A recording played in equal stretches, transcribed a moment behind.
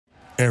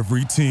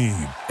Every team,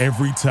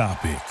 every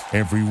topic,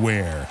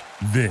 everywhere.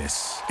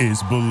 This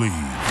is Believe.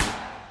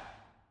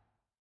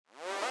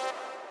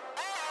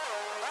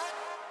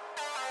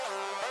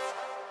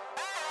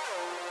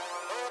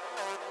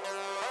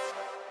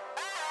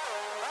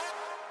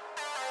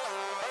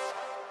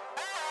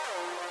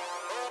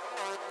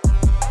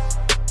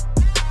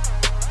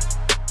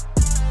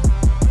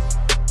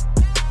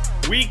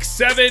 Week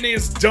 7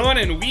 is done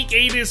and Week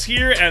 8 is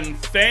here, and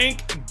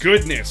thank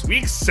goodness.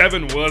 Week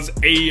 7 was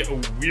a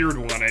weird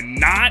one, and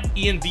not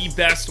in the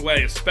best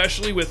way,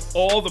 especially with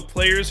all the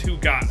players who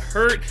got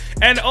hurt,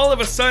 and all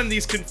of a sudden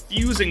these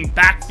confusing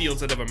backfields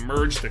that have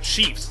emerged. The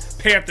Chiefs,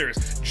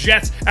 Panthers,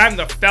 Jets, and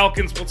the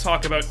Falcons. We'll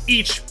talk about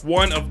each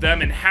one of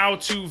them and how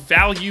to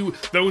value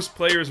those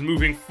players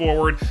moving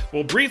forward.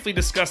 We'll briefly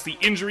discuss the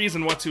injuries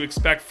and what to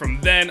expect from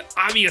then.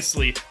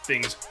 Obviously,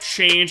 things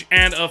change,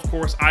 and of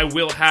course, I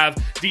will have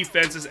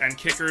defenses and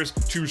kickers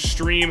to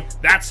stream.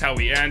 That's how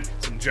we end.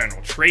 Some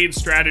general trade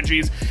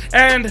strategies,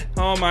 and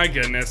oh my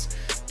goodness,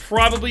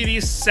 probably the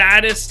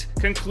saddest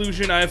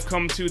conclusion I've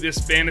come to this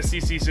fantasy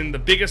season, the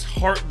biggest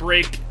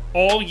heartbreak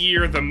all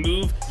year, the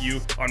move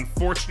you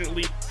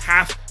unfortunately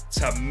have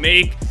to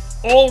make,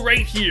 all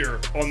right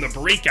here on the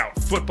Breakout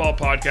Football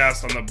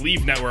Podcast on the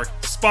Believe Network,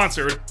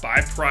 sponsored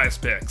by Prize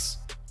Picks.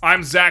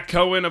 I'm Zach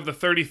Cohen of the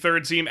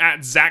 33rd Team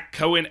at Zach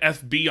Cohen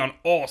FB on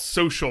all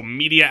social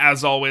media.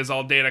 As always,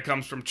 all data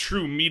comes from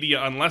True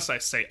Media unless I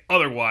say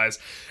otherwise.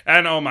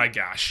 And oh my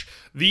gosh,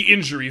 the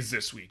injuries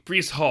this week.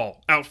 Breece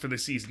Hall out for the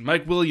season.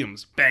 Mike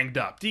Williams banged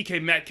up.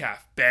 DK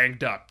Metcalf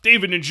banged up.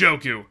 David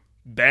Njoku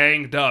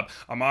banged up.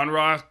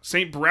 Amon-Ra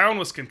St. Brown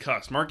was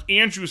concussed. Mark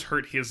Andrews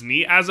hurt his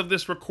knee. As of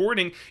this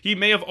recording, he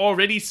may have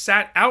already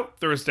sat out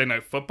Thursday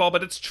Night Football,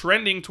 but it's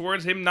trending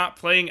towards him not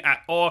playing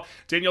at all.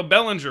 Daniel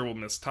Bellinger will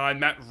miss time.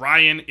 Matt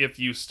Ryan, if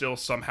you still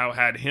somehow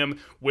had him,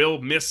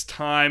 will miss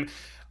time.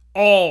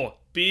 All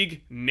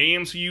big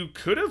names you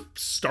could have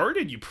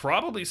started. You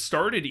probably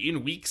started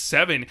in Week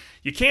 7.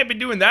 You can't be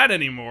doing that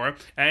anymore.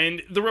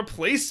 And the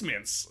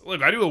replacements.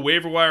 Look, I do a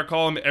waiver wire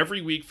column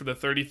every week for the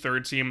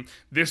 33rd Team.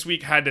 This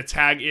week had to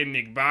tag in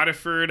Nick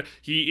Botteford.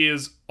 He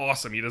is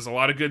awesome. He does a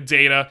lot of good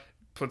data,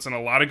 puts in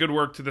a lot of good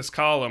work to this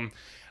column.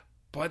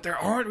 But there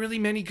aren't really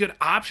many good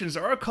options.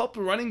 There are a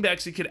couple running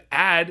backs you could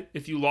add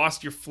if you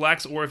lost your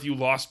flex or if you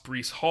lost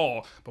Breece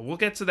Hall. But we'll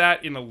get to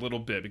that in a little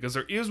bit because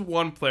there is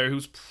one player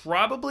who's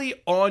probably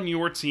on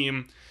your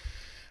team.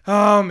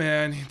 Oh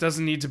man, it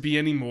doesn't need to be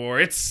anymore.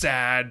 It's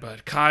sad,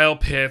 but Kyle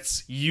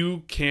Pitts,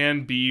 you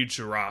can be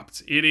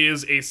dropped. It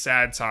is a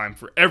sad time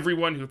for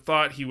everyone who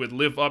thought he would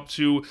live up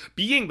to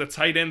being the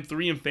tight end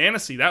 3 in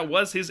fantasy. That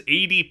was his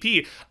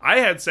ADP. I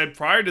had said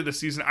prior to the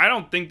season, I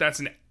don't think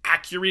that's an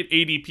accurate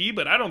ADP,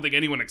 but I don't think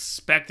anyone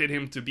expected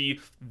him to be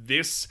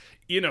this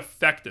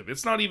ineffective.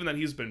 It's not even that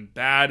he's been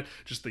bad,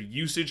 just the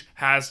usage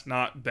has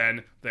not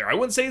been there. I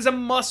wouldn't say he's a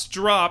must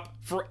drop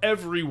for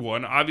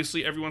everyone.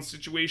 Obviously, everyone's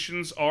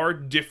situations are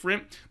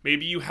different.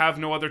 Maybe you have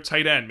no other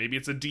tight end. Maybe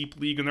it's a deep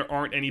league and there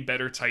aren't any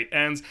better tight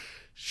ends.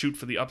 Shoot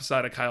for the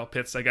upside of Kyle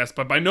Pitts, I guess,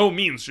 but by no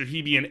means should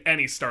he be in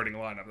any starting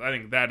lineup. I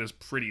think that is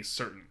pretty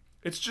certain.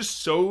 It's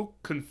just so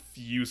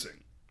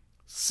confusing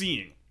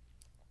seeing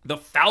the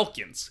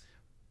Falcons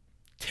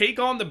take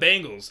on the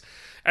Bengals.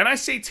 And I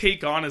say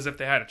take on as if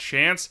they had a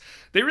chance.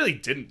 They really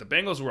didn't. The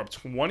Bengals were up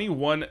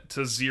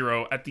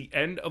 21-0 at the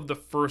end of the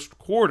first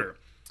quarter.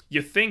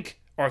 You think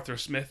Arthur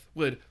Smith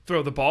would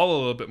throw the ball a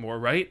little bit more,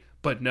 right?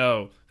 But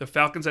no. The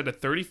Falcons had a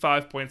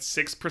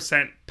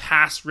 35.6%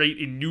 pass rate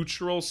in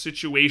neutral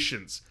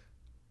situations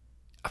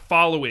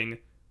following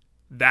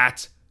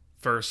that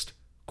first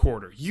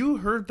quarter. You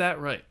heard that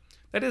right.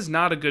 That is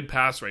not a good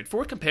pass rate.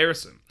 For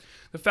comparison,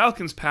 the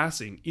Falcons'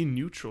 passing in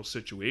neutral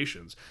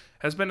situations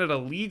has been at a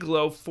league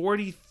low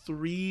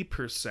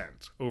 43%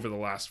 over the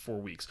last 4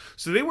 weeks.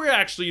 So they were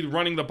actually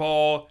running the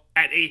ball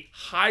at a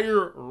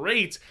higher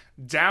rate,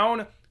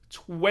 down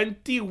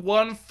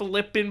 21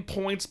 flippin'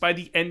 points by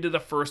the end of the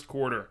first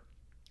quarter.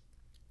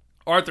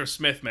 Arthur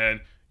Smith,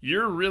 man,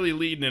 you're really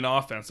leading an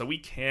offense that we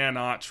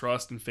cannot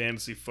trust in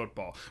fantasy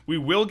football. We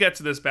will get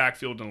to this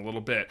backfield in a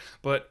little bit,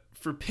 but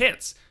for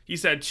Pitts,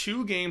 he's had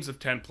 2 games of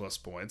 10-plus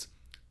points.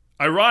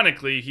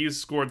 Ironically, he's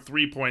scored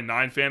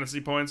 3.9 fantasy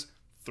points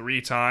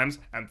 3 times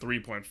and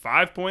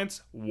 3.5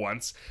 points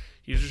once.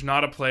 He's just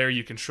not a player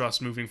you can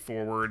trust moving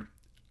forward.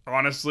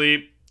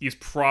 Honestly, he's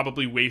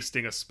probably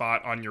wasting a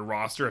spot on your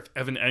roster. If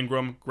Evan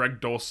Engram,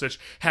 Greg Dulcich,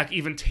 heck,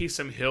 even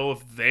Taysom Hill,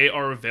 if they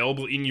are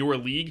available in your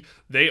league,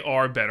 they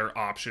are better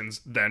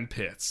options than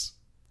Pitts.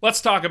 Let's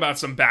talk about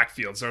some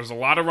backfields. There's a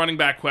lot of running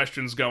back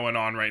questions going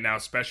on right now,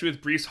 especially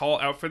with Breece Hall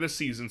out for the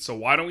season, so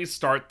why don't we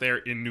start there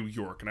in New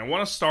York? And I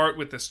want to start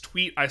with this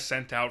tweet I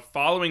sent out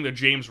following the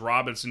James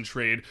Robinson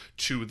trade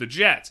to the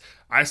Jets.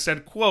 I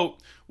said,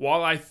 quote,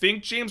 "While I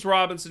think James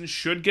Robinson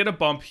should get a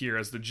bump here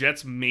as the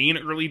Jets' main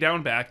early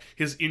down back,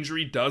 his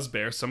injury does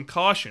bear some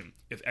caution.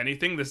 If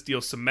anything, this deal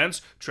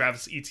cements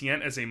Travis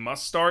Etienne as a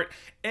must-start,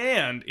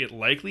 and it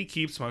likely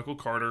keeps Michael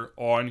Carter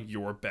on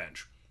your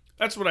bench."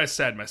 That's what I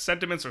said. My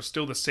sentiments are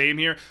still the same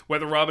here.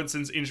 Whether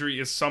Robinson's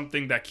injury is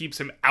something that keeps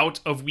him out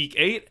of Week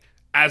 8,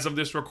 As of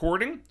this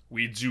recording,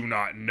 we do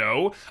not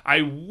know.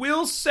 I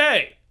will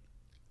say,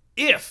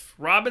 if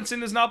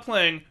Robinson is not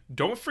playing,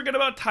 don't forget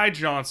about Ty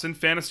Johnson.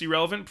 Fantasy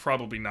relevant?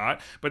 Probably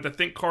not. But to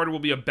think Carter will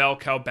be a bell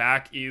cow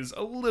back is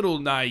a little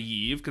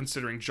naive,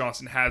 considering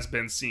Johnson has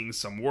been seeing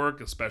some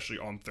work, especially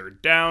on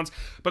third downs.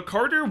 But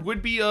Carter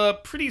would be a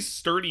pretty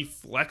sturdy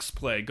flex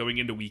play going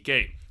into Week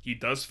 8. He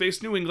does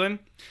face New England,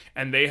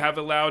 and they have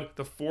allowed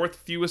the 4th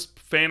fewest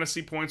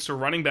fantasy points to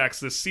running backs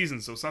this season,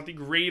 so it's not the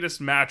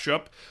greatest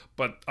matchup,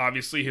 but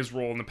obviously his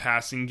role in the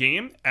passing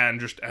game, and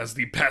just as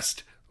the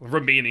best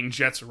remaining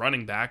Jets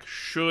running back,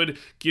 should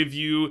give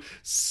you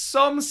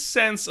some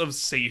sense of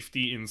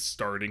safety in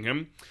starting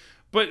him.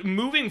 But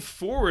moving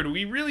forward,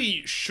 we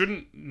really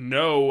shouldn't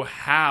know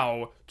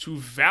how to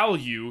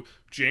value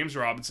James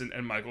Robinson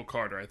and Michael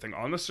Carter. I think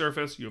on the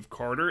surface, you have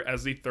Carter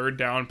as the third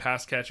down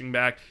pass catching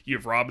back. You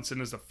have Robinson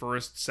as the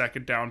first,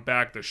 second down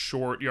back, the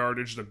short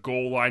yardage, the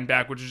goal line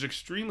back, which is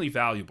extremely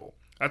valuable.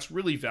 That's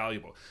really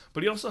valuable.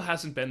 But he also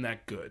hasn't been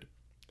that good.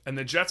 And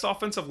the Jets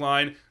offensive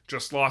line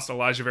just lost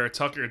Elijah Vera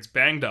Tucker. It's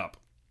banged up.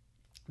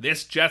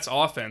 This Jets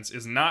offense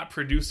is not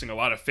producing a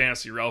lot of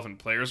fantasy relevant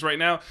players right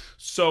now.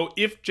 So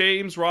if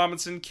James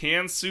Robinson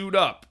can suit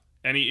up,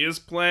 and he is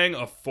playing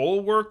a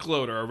full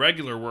workload or a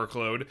regular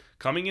workload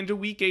coming into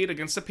Week 8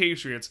 against the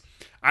Patriots,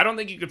 I don't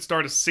think you could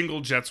start a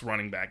single Jets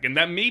running back. And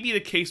that may be the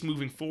case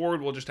moving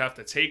forward. We'll just have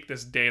to take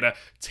this data,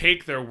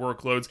 take their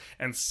workloads,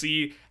 and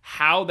see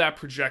how that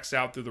projects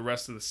out through the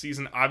rest of the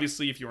season.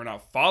 Obviously, if you are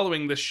not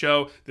following this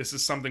show, this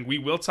is something we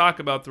will talk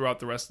about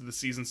throughout the rest of the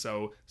season.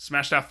 So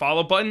smash that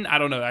follow button. I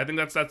don't know. I think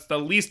that's the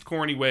least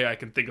corny way I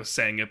can think of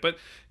saying it, but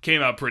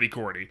came out pretty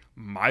corny.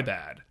 My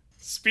bad.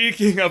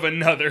 Speaking of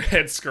another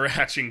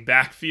head-scratching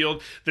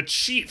backfield, the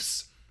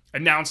Chiefs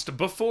announced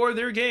before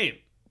their game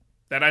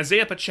that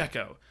Isaiah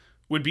Pacheco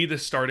would be the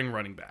starting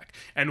running back.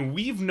 And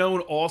we've known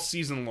all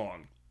season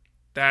long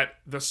that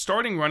the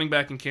starting running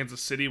back in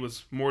Kansas City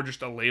was more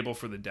just a label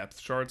for the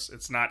depth charts.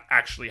 It's not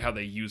actually how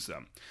they use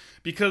them.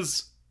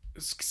 Because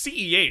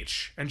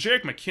CEH and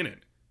Jerick McKinnon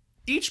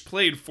each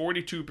played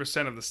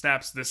 42% of the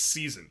snaps this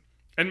season.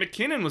 And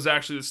McKinnon was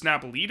actually the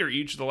snap leader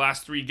each of the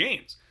last 3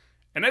 games.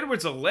 And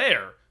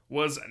Edwards-Helaire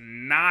was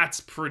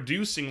not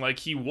producing like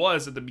he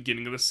was at the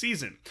beginning of the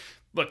season.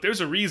 Look, there's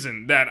a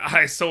reason that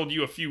I told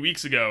you a few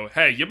weeks ago,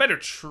 hey, you better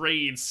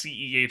trade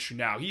CEH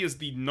now. He is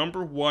the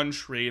number 1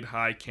 trade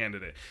high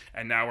candidate.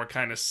 And now we're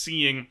kind of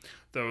seeing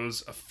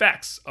those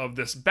effects of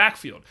this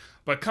backfield.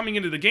 But coming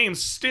into the game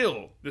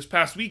still, this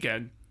past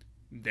weekend,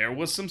 there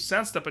was some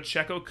sense that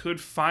Pacheco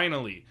could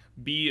finally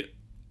be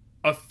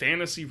a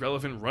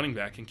fantasy-relevant running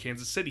back in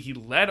Kansas City. He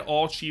led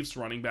all Chiefs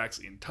running backs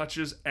in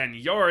touches and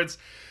yards,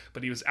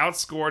 but he was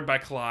outscored by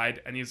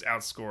Clyde, and he was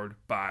outscored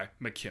by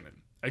McKinnon.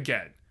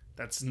 Again,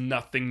 that's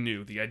nothing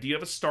new. The idea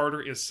of a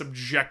starter is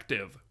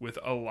subjective with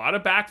a lot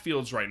of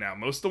backfields right now.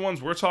 Most of the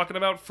ones we're talking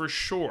about for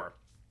sure.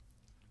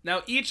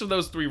 Now, each of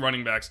those 3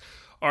 running backs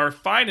are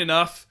fine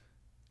enough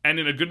and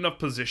in a good enough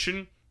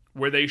position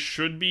where they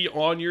should be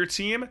on your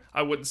team.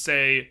 I wouldn't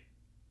say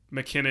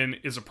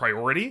McKinnon is a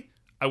priority.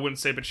 I wouldn't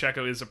say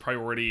Pacheco is a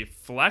priority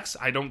flex.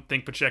 I don't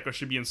think Pacheco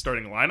should be in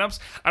starting lineups.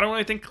 I don't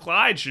really think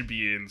Clyde should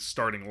be in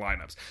starting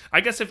lineups. I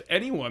guess if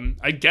anyone,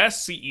 I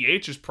guess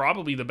CEH is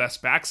probably the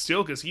best back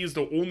still because he is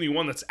the only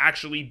one that's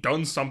actually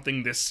done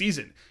something this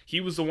season.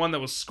 He was the one that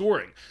was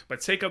scoring.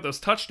 But take out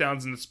those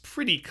touchdowns and it's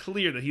pretty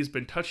clear that he's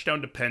been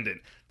touchdown dependent.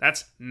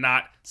 That's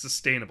not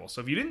sustainable. So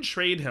if you didn't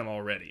trade him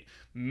already,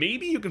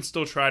 maybe you can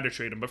still try to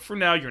trade him. But for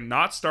now, you're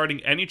not starting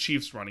any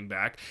Chiefs running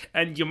back,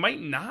 and you might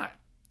not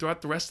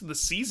throughout the rest of the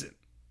season.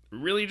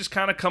 Really just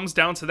kind of comes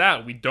down to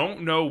that. We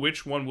don't know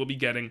which one will be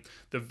getting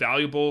the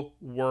valuable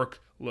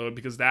workload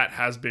because that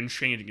has been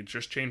changing. It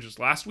just changed this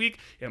last week.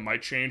 It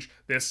might change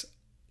this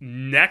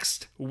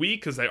next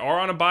week because they are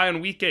on a bye in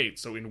Week 8.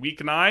 So in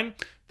Week 9,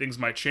 things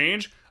might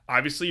change.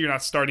 Obviously, you're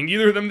not starting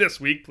either of them this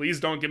week.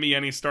 Please don't give me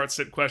any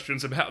start-sit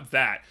questions about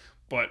that.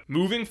 But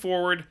moving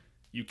forward,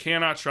 you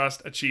cannot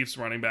trust a Chiefs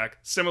running back,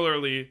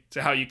 similarly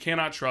to how you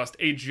cannot trust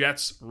a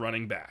Jets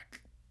running back.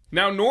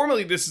 Now,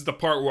 normally this is the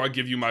part where I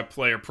give you my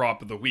player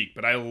prop of the week,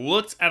 but I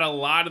looked at a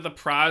lot of the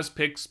Prize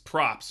Picks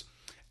props,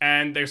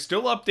 and they're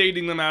still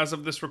updating them as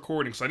of this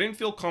recording, so I didn't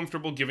feel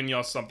comfortable giving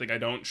y'all something I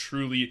don't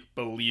truly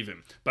believe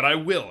in. But I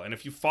will, and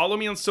if you follow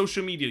me on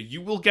social media, you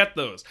will get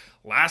those.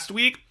 Last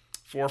week,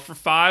 4 for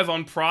 5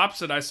 on props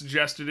that I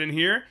suggested in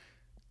here.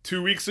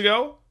 2 weeks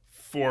ago,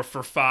 4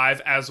 for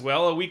 5 as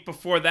well. A week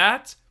before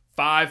that,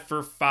 5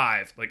 for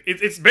 5. Like,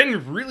 it's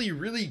been really,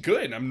 really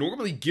good. I'm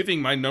normally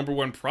giving my number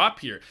 1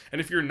 prop here.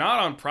 And if you're not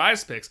on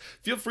Prize Picks,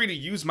 feel free to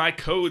use my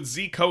code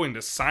ZCOHEN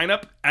to sign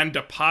up and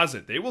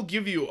deposit. They will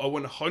give you a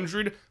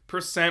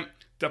 100%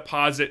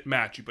 deposit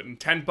match. You put in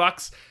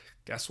 $10,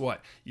 guess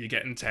what? You're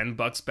getting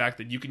 $10 back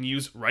that you can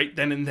use right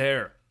then and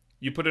there.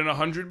 You put in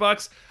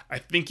 $100, I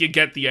think you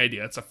get the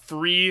idea. It's a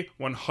free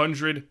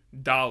 $100.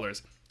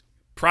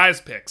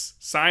 Prize Picks.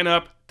 Sign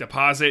up,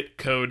 deposit,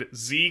 code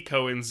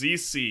ZCOHEN,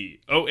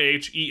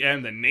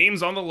 ZCOHEN. The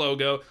name's on the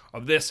logo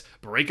of this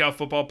Breakout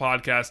Football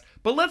podcast.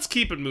 But let's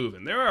keep it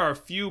moving. There are a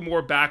few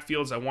more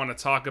backfields I want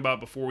to talk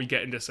about before we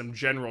get into some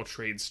general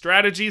trade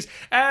strategies.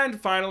 And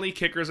finally,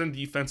 kickers and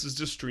defenses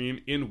to stream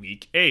in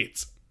Week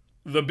 8.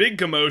 The big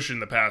commotion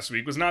the past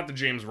week was not the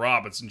James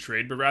Robinson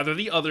trade, but rather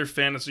the other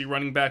fantasy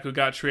running back who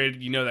got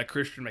traded. You know, that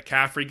Christian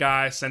McCaffrey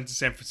guy sent to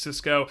San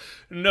Francisco.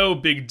 No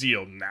big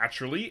deal.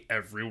 Naturally,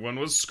 everyone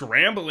was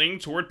scrambling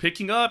toward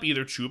picking up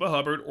either Chuba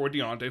Hubbard or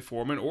D'Onta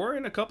Foreman, or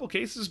in a couple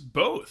cases,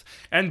 both.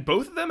 And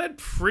both of them had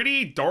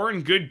pretty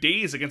darn good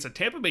days against a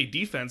Tampa Bay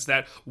defense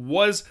that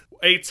was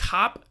a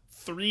top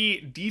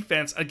 3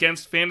 defense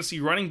against fantasy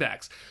running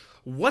backs.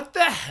 What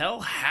the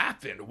hell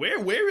happened?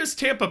 Where is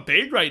Tampa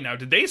Bay right now?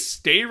 Did they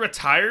stay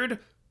retired?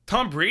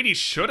 Tom Brady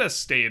should have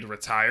stayed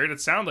retired.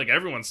 It sounded like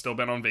everyone's still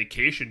been on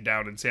vacation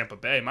down in Tampa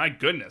Bay. My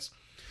goodness.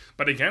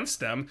 But against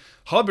them,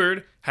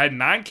 Hubbard had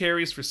 9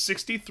 carries for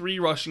 63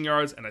 rushing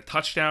yards and a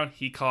touchdown.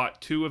 He caught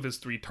 2 of his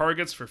 3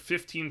 targets for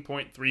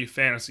 15.3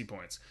 fantasy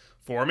points.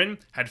 Foreman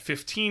had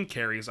 15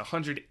 carries,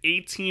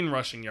 118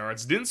 rushing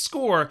yards, didn't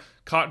score,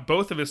 caught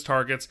both of his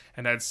targets,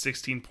 and had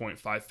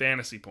 16.5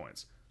 fantasy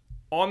points.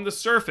 On the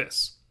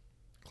surface,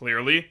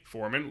 clearly,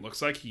 Foreman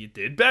looks like he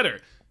did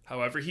better.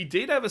 However, he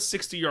did have a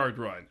 60-yard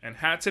run, and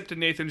hat tip to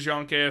Nathan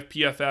Jonke of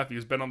PFF.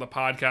 He's been on the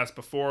podcast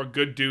before.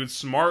 Good dude,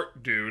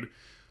 smart dude.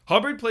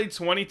 Hubbard played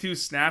 22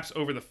 snaps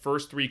over the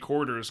first 3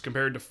 quarters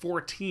compared to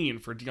 14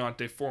 for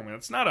D'Onta Foreman.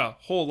 That's not a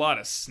whole lot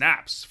of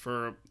snaps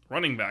for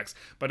running backs,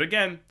 but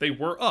again, they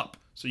were up,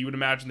 so you would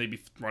imagine they'd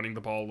be running the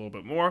ball a little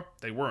bit more.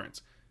 They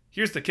weren't.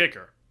 Here's the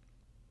kicker.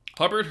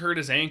 Hubbard hurt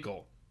his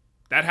ankle.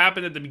 That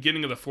happened at the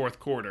beginning of the fourth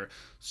quarter.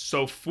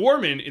 So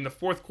Foreman in the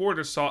fourth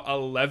quarter saw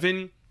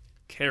 11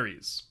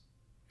 carries.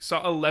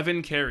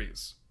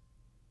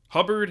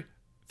 Hubbard,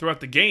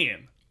 throughout the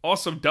game,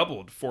 also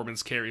doubled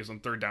Foreman's carries on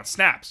third down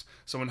snaps.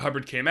 So when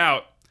Hubbard came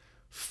out,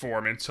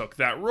 Foreman took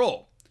that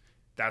role.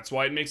 That's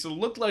why it makes it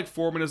look like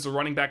Foreman is the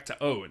running back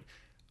to own.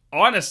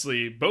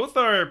 Honestly, both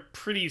are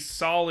pretty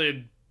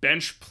solid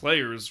bench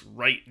players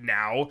right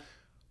now.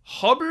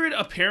 Hubbard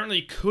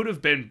apparently could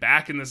have been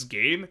back in this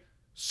game,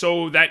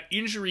 so that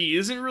injury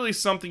isn't really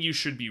something you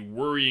should be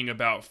worrying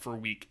about for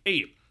Week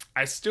 8.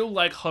 I still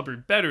like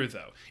Hubbard better,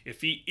 though. If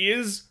he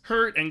is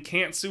hurt and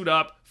can't suit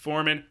up,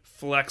 Foreman,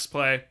 flex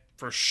play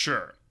for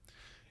sure.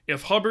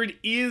 If Hubbard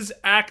is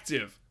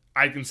active,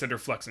 I'd consider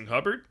flexing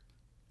Hubbard,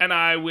 and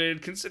I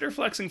would consider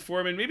flexing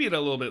Foreman, maybe at a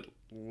little bit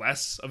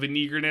less of an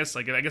eagerness.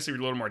 Like, I guess if you're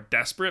a little more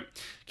desperate.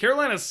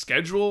 Carolina's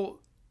schedule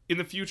in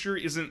the future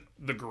isn't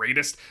the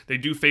greatest. They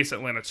do face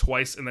Atlanta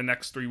twice in the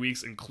next 3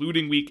 weeks,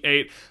 including Week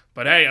 8.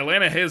 But hey,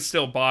 Atlanta is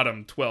still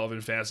bottom 12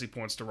 in fantasy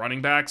points to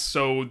running backs,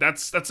 so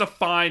that's a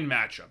fine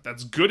matchup.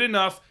 That's good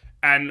enough,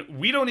 and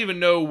we don't even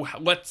know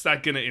what's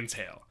that going to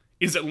entail.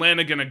 Is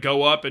Atlanta going to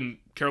go up and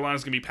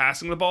Carolina's going to be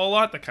passing the ball a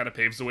lot? That kind of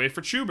paves the way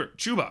for Chubbard.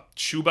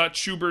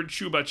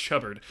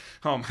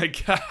 Oh my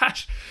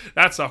gosh,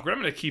 that's awkward.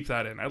 I'm going to keep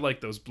that in. I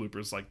like those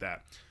bloopers like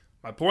that.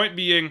 My point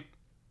being,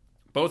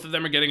 both of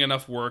them are getting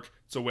enough work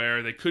to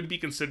where they could be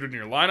considered in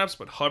your lineups,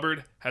 but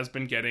Hubbard has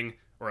been getting,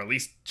 or at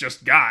least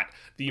just got,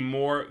 the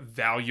more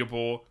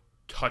valuable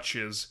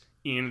touches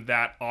in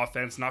that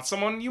offense. Not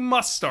someone you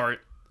must start,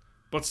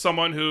 but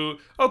someone who,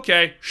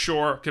 okay,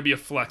 sure, could be a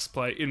flex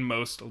play in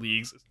most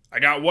leagues. I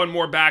got one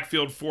more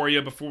backfield for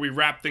you before we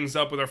wrap things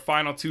up with our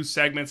final 2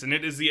 segments, and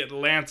it is the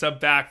Atlanta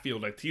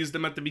backfield. I teased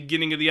them at the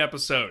beginning of the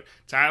episode.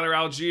 Tyler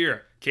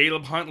Algier,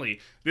 Caleb Huntley.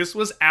 This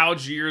was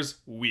Algier's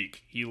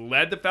week. He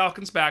led the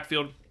Falcons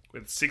backfield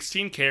with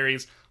 16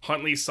 carries.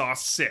 Huntley saw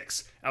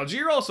 6.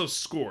 Algier also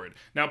scored.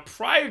 Now,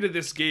 prior to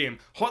this game,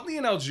 Huntley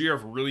and Algier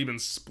have really been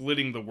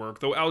splitting the work,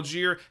 though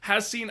Algier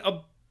has seen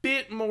a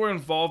bit more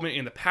involvement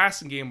in the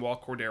passing game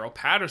while Cordero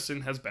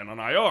Patterson has been on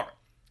IR.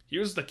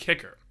 Here's the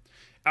kicker.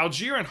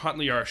 Algier and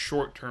Huntley are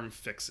short-term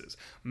fixes.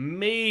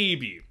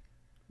 Maybe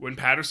when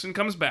Patterson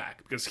comes back,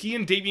 because he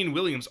and Damian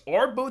Williams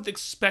are both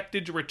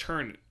expected to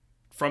return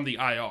from the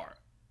IR.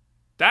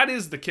 That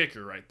is the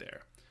kicker right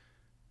there.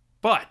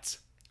 But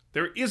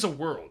there is a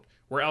world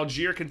where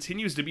Algier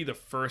continues to be the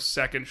first,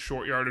 second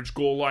short yardage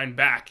goal line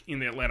back in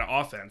the Atlanta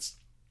offense,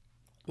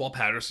 while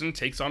Patterson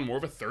takes on more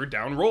of a third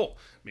down role.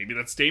 Maybe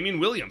that's Damian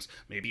Williams.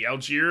 Maybe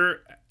Algier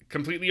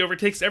completely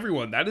overtakes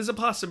everyone. That is a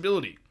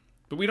possibility,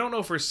 but we don't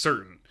know for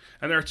certain.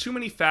 And there are too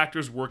many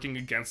factors working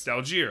against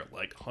Algier,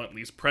 like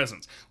Huntley's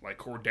presence, like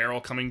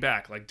Cordero coming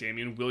back, like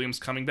Damian Williams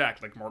coming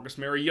back, like Marcus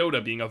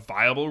Mariota being a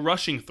viable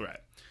rushing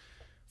threat.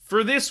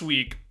 For this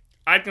week,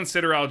 I'd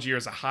consider Algier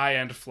as a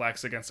high-end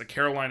flex against a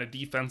Carolina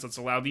defense that's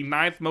allowed the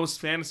 9th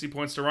most fantasy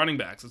points to running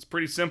backs. It's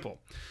pretty simple.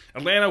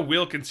 Atlanta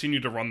will continue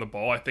to run the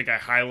ball. I think I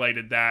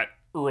highlighted that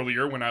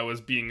earlier when I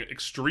was being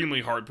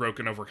extremely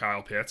heartbroken over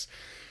Kyle Pitts.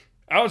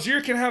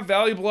 Algier can have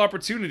valuable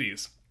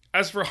opportunities.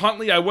 As for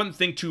Huntley, I wouldn't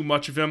think too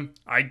much of him.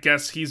 I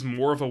guess he's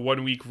more of a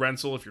 1-week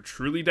rental if you're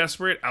truly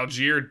desperate.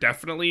 Algier,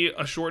 definitely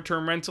a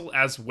short-term rental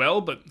as well,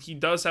 but he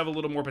does have a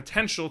little more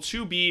potential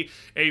to be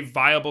a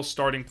viable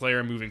starting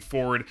player moving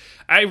forward.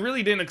 I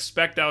really didn't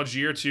expect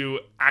Algier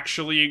to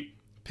actually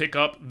pick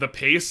up the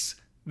pace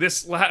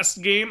this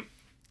last game.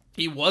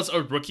 He was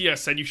a rookie I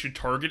said you should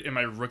target in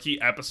my rookie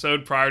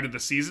episode prior to the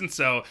season,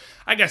 so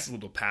I guess a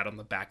little pat on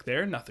the back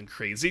there, nothing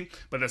crazy.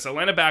 But this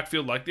Atlanta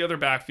backfield, like the other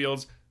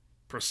backfields,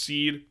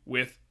 proceed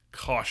with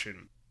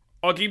caution.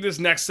 I'll keep this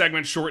next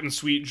segment short and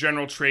sweet.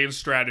 General trade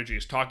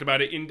strategies. Talked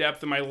about it in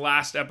depth in my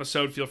last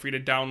episode. Feel free to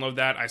download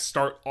that. I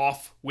start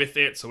off with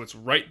it, so it's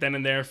right then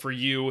and there for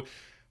you.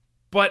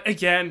 But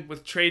again,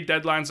 with trade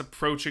deadlines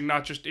approaching,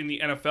 not just in the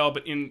NFL,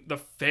 but in the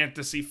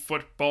fantasy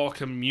football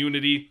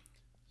community,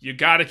 you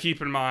got to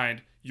keep in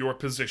mind your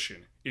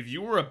position. If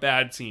you were a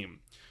bad team,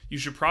 you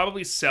should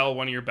probably sell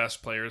one of your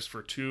best players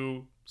for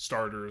 2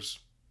 starters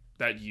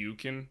that you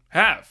can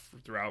have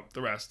throughout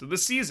the rest of the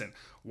season.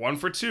 1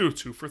 for 2,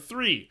 2 for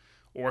 3.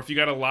 Or if you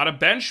got a lot of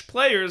bench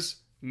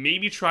players,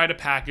 maybe try to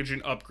package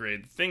an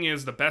upgrade. The thing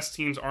is, the best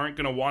teams aren't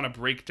going to want to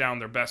break down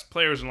their best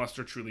players unless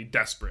they're truly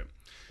desperate.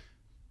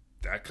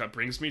 That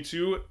brings me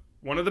to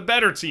one of the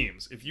better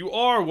teams. If you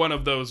are one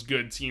of those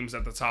good teams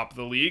at the top of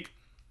the league,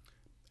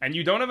 and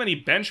you don't have any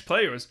bench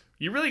players,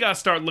 you really got to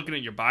start looking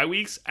at your bye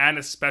weeks and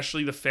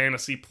especially the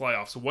fantasy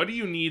playoffs. What do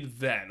you need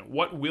then?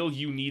 What will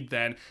you need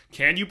then?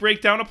 Can you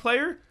break down a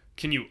player?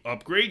 Can you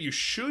upgrade? You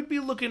should be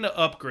looking to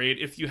upgrade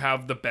if you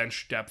have the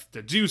bench depth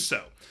to do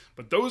so.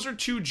 But those are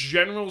 2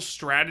 general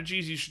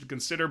strategies you should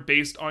consider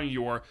based on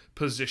your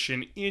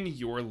position in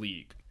your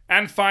league.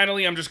 And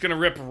finally, I'm just going to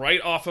rip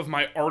right off of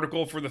my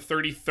article for the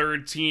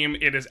 33rd team.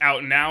 It is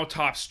out now.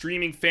 Top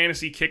streaming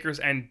fantasy kickers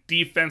and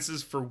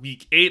defenses for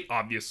week 8.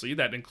 Obviously,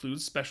 that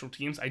includes special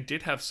teams. I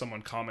did have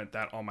someone comment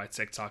that on my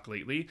TikTok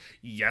lately.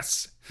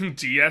 Yes,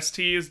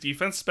 DST is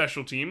defense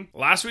special team.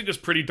 Last week was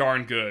pretty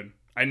darn good.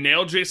 I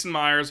nailed Jason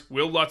Myers.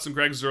 Will Lutz and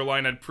Greg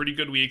Zuerlein had pretty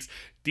good weeks.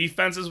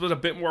 Defenses was a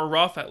bit more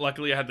rough.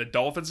 Luckily, I had the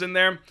Dolphins in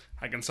there.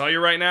 I can tell you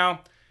right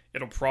now,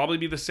 it'll probably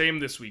be the same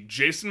this week.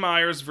 Jason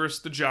Myers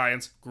versus the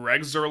Giants,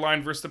 Greg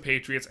Zuerlein versus the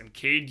Patriots, and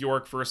Cade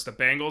York versus the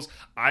Bengals.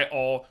 I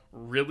all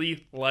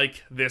really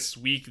like this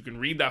week. You can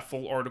read that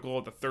full article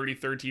at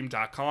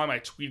the33rdteam.com. I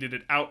tweeted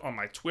it out on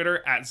my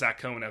Twitter at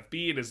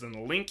ZachCohenFB. It is in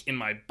the link in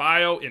my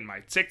bio, in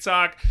my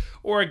TikTok,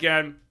 or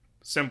again,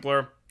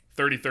 simpler,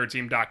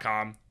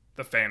 33rdteam.com,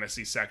 the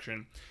fantasy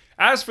section.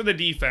 As for the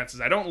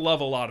defenses, I don't love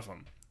a lot of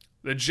them.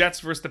 The Jets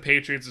versus the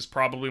Patriots is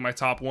probably my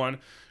top one.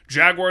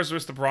 Jaguars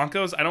versus the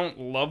Broncos. I don't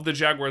love the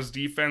Jaguars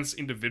defense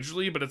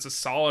individually, but it's a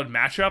solid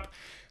matchup.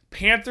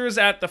 Panthers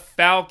at the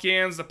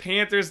Falcons. The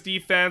Panthers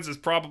defense is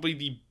probably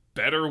the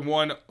better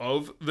one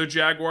of the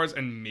Jaguars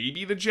and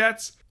maybe the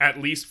Jets,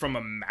 at least from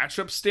a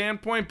matchup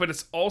standpoint, but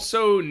it's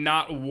also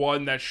not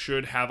one that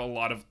should have a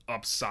lot of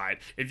upside.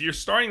 If you're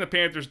starting the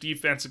Panthers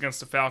defense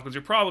against the Falcons,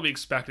 you're probably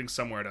expecting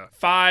somewhere to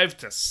 5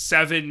 to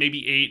 7,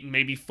 maybe 8,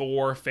 maybe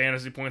 4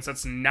 fantasy points.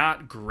 That's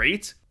not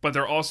great, but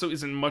there also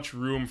isn't much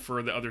room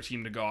for the other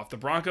team to go off. The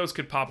Broncos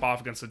could pop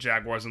off against the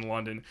Jaguars in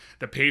London.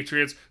 The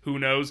Patriots, who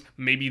knows,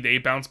 maybe they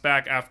bounce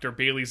back after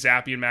Bailey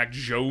Zappi and Mac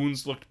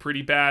Jones looked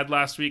pretty bad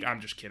last week. I'm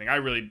just kidding.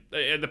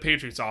 The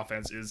Patriots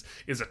offense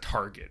is a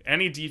target.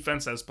 Any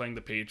defense that's playing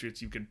the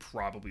Patriots, you could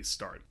probably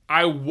start.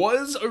 I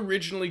was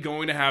originally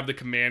going to have the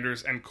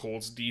Commanders and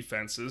Colts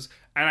defenses,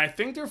 and I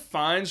think they're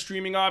fine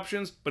streaming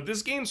options, but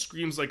this game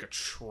screams like a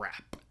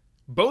trap.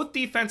 Both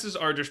defenses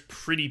are just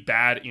pretty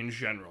bad in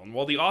general, and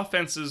while the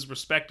offenses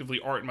respectively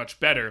aren't much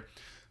better,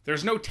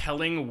 there's no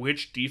telling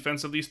which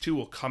defense of these two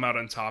will come out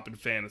on top in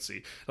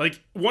fantasy.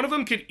 Like, one of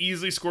them could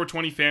easily score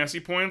 20 fantasy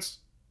points,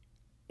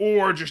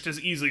 or just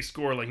as easily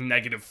score like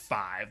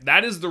 -5.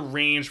 That is the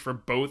range for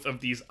both of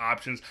these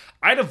options.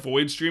 I'd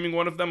avoid streaming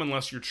one of them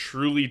unless you're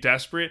truly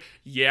desperate.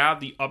 Yeah,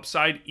 the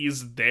upside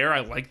is there.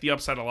 I like the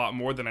upside a lot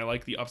more than I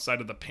like the upside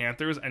of the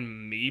Panthers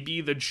and maybe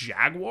the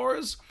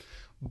Jaguars.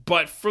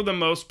 But for the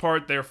most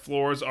part, their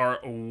floors are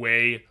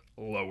way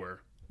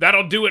lower.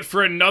 That'll do it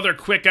for another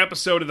quick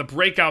episode of the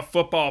Breakout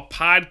Football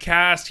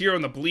Podcast here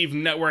on the Believe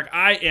Network.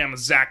 I am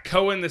Zach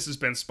Cohen. This has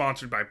been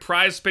sponsored by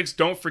PrizePicks.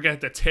 Don't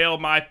forget to tail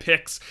my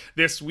picks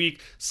this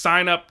week.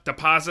 Sign up,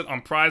 deposit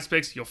on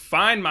PrizePicks. You'll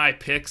find my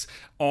picks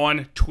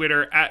on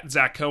Twitter at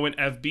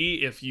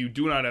ZachCohenFB. If you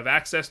do not have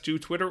access to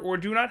Twitter or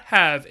do not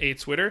have a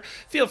Twitter,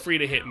 feel free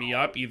to hit me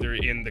up either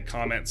in the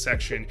comment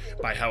section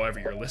by however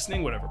you're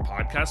listening, whatever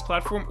podcast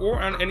platform,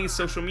 or on any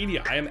social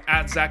media. I am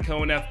at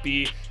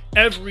ZachCohenFB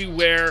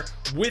everywhere.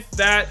 With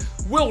that,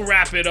 we'll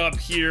wrap it up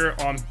here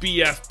on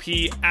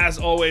BFP. As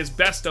always,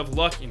 best of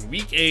luck in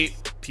Week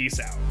 8. Peace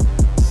out.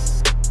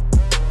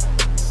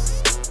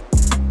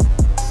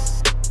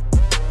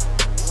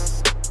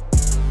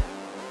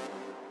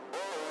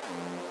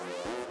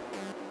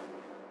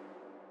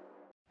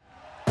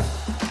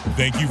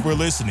 Thank you for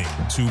listening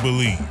to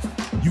Believe.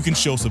 You can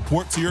show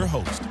support to your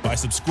host by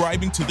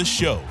subscribing to the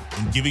show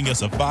and giving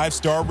us a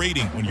 5-star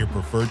rating on your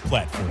preferred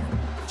platform.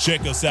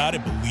 Check us out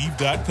at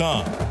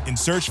Believe.com and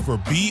search for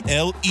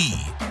BLEAV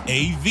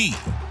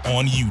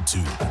on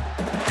YouTube.